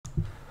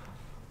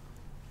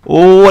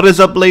What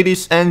is up,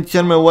 ladies and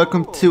gentlemen?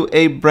 Welcome to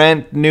a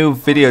brand new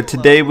video.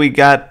 Today we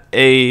got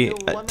a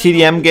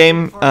TDM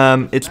game.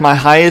 It's my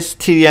highest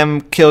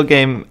TDM kill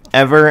game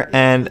ever,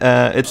 and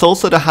it's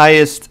also the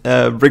highest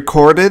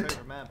recorded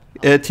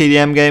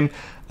TDM game.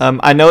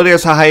 I know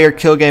there's a higher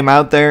kill game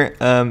out there,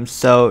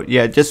 so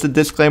yeah, just a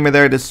disclaimer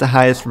there. This is the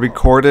highest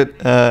recorded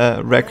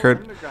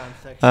record.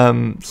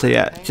 So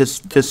yeah,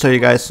 just so you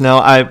guys know,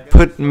 I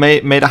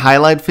made a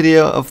highlight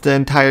video of the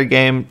entire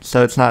game,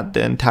 so it's not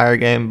the entire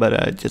game,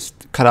 but just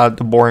cut out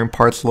the boring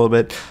parts a little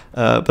bit.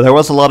 But there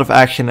was a lot of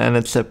action, and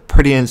it's a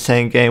pretty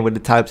insane game with the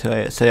Type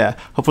 2A. So yeah,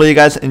 hopefully you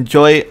guys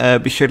enjoy.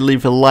 Be sure to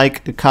leave a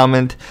like, a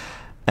comment,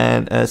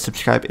 and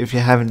subscribe if you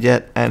haven't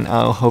yet. And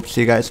I'll hope to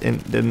see you guys in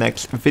the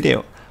next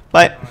video.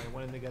 Bye.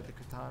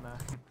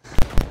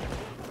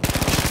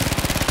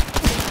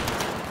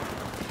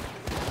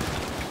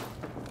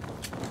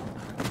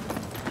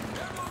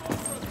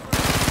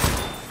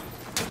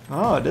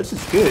 Oh, this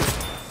is good.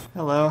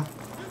 Hello.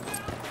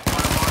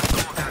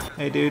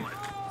 Hey, dude.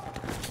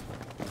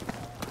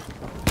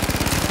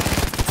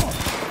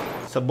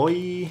 So, boy.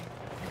 The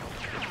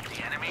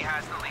enemy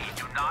has the lead.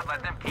 Do not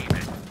let them keep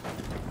it.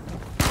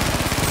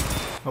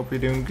 Hope you're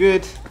doing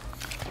good.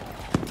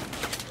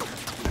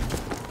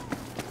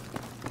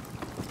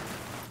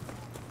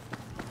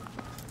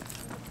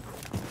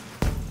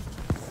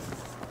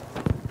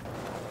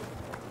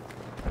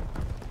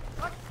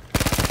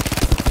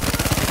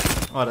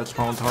 Oh, that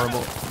smells horrible.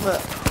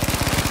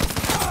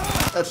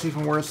 That's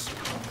even worse.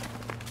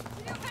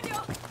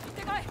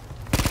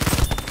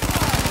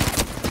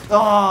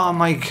 Oh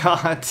my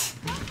god.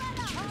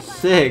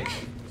 Sick.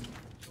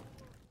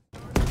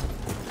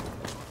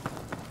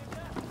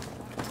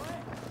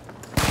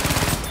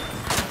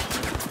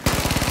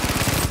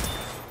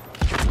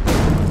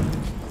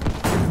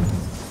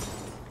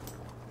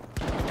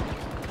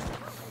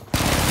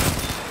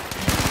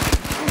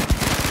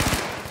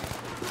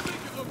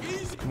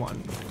 Come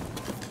on.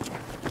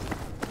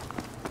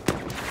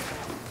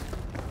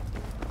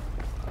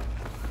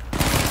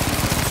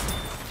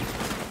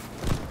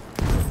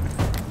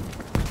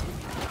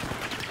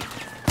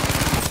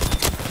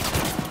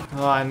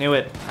 Oh, I knew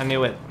it. I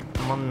knew it.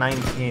 I'm on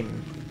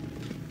 19.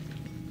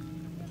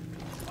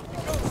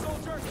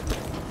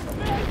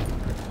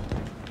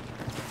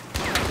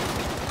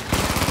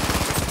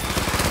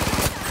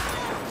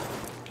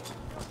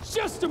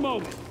 Just a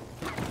moment.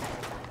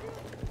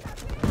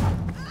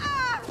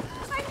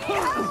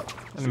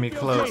 Enemy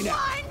close.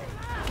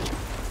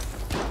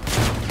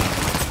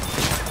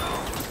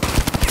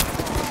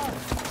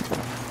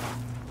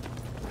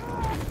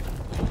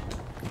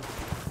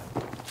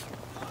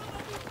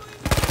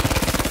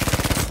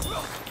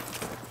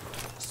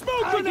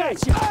 I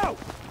got you. Ow!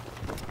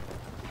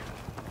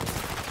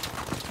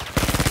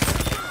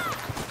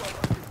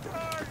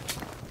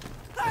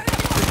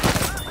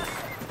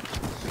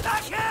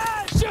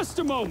 Just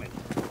a moment.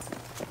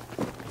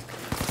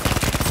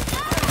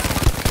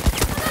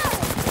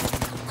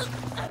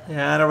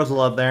 Yeah, there was a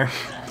lot there.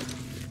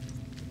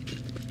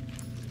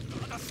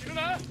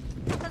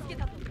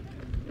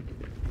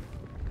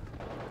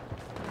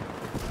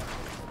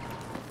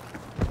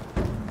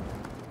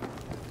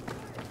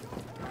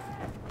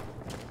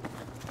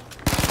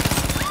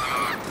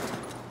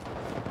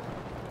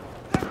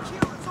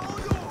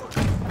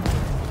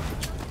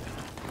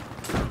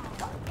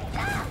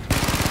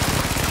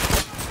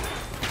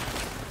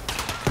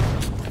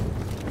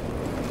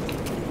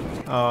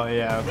 Oh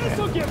yeah, okay.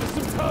 This'll give us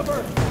some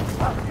cover.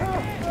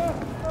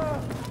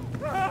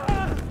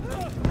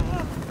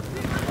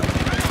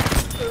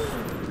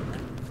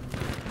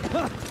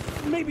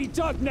 Maybe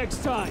duck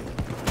next time.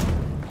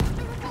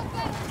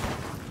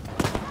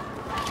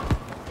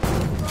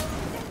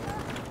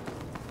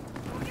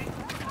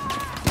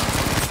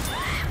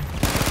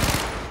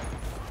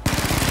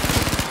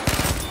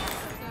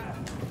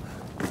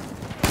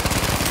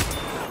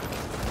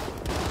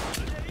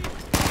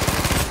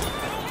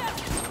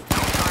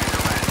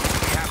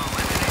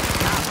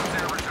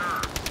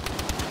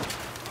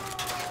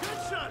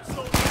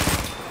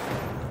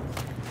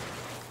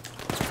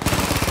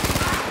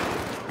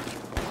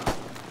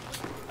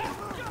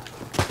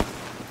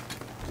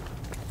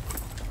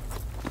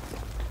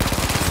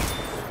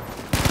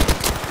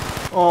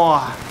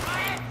 Oh,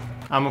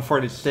 I'm a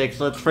 46.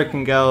 Let's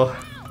freaking go.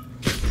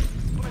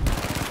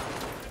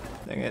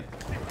 Dang it.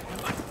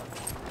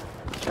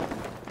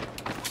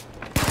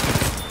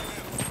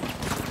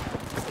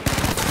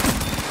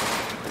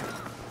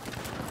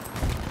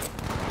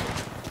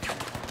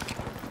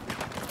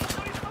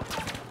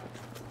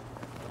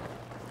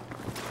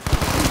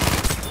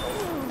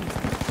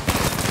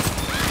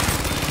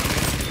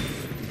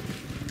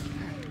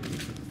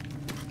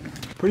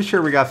 Pretty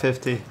sure we got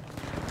 50.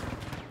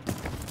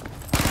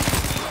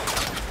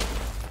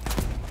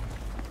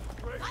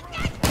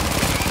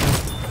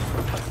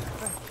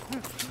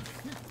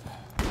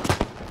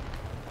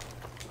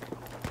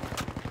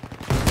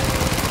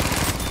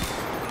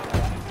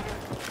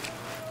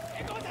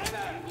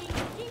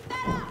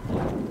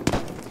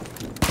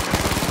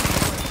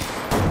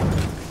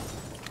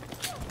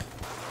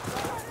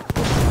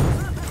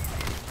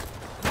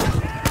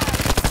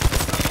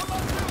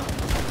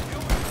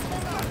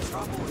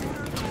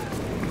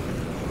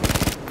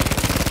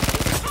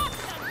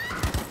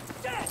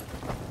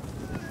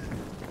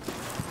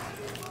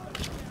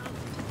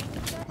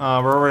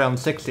 We're already on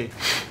 60.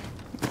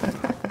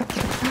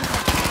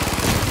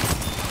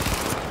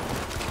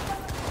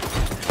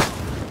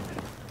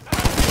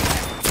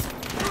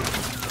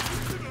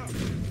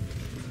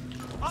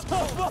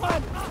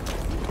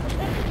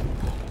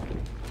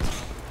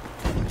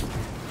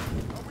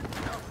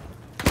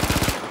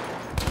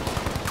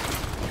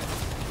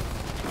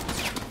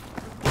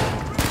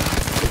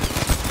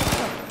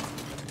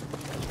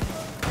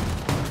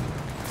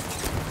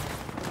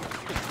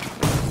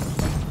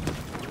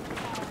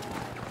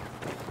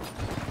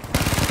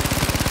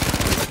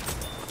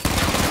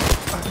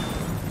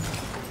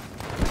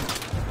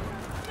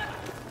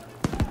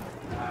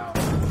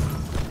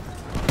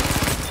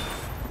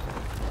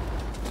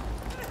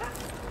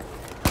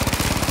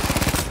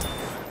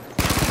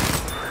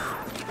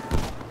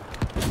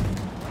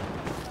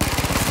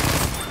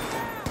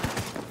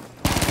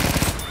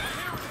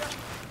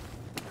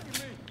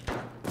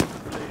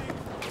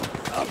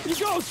 Up you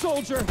go,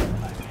 soldier!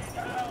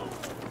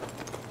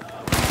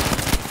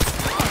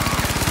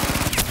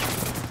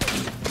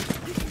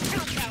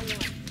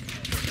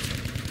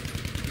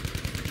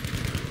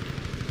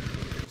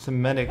 It's a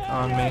medic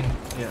on me.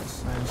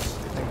 Yes, nice.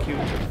 Thank you.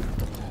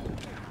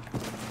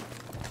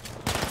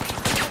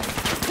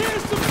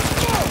 Here's some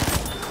smoke!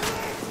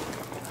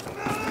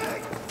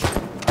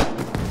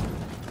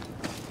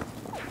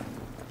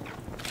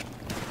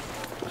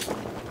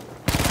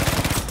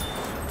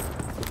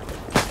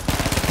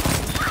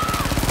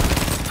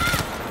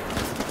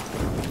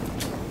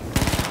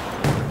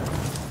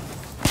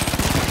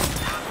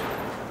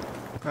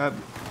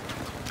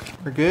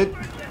 We're good. We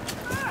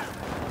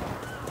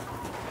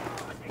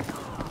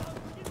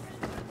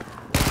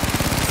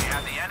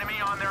have the enemy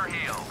on their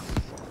heels.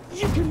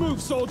 You can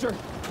move, soldier!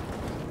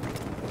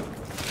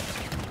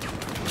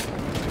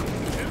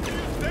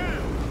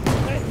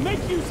 Hey,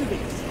 make use of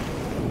these!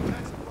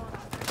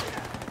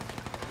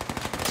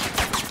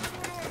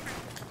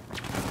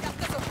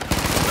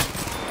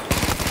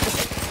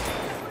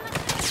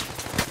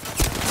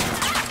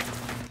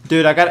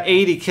 Dude, I got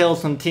 80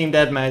 kills on Team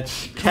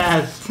Deathmatch.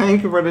 Cass,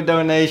 thank you for the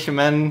donation,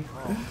 man.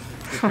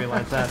 Just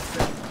realized that.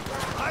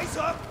 Eyes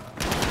up!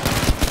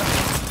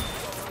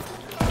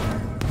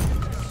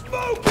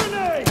 Smoke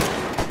grenade!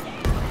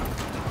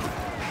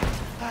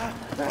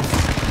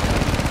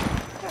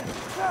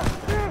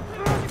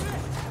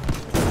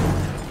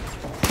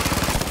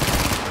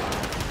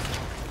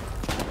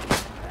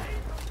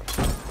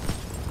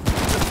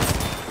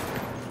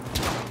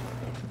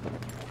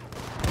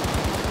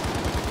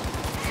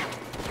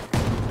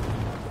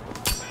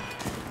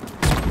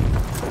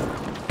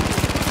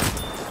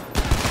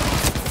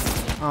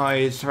 Oh,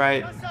 he's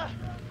right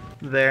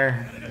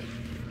there.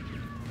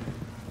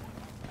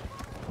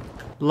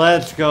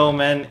 Let's go,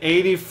 man.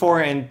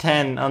 84 and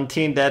 10 on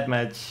Team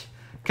Deathmatch.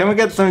 Can we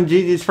get some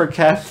GGs for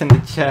Cass in the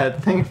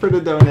chat? Thanks for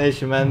the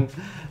donation, man.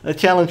 The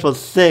challenge was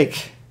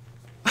sick.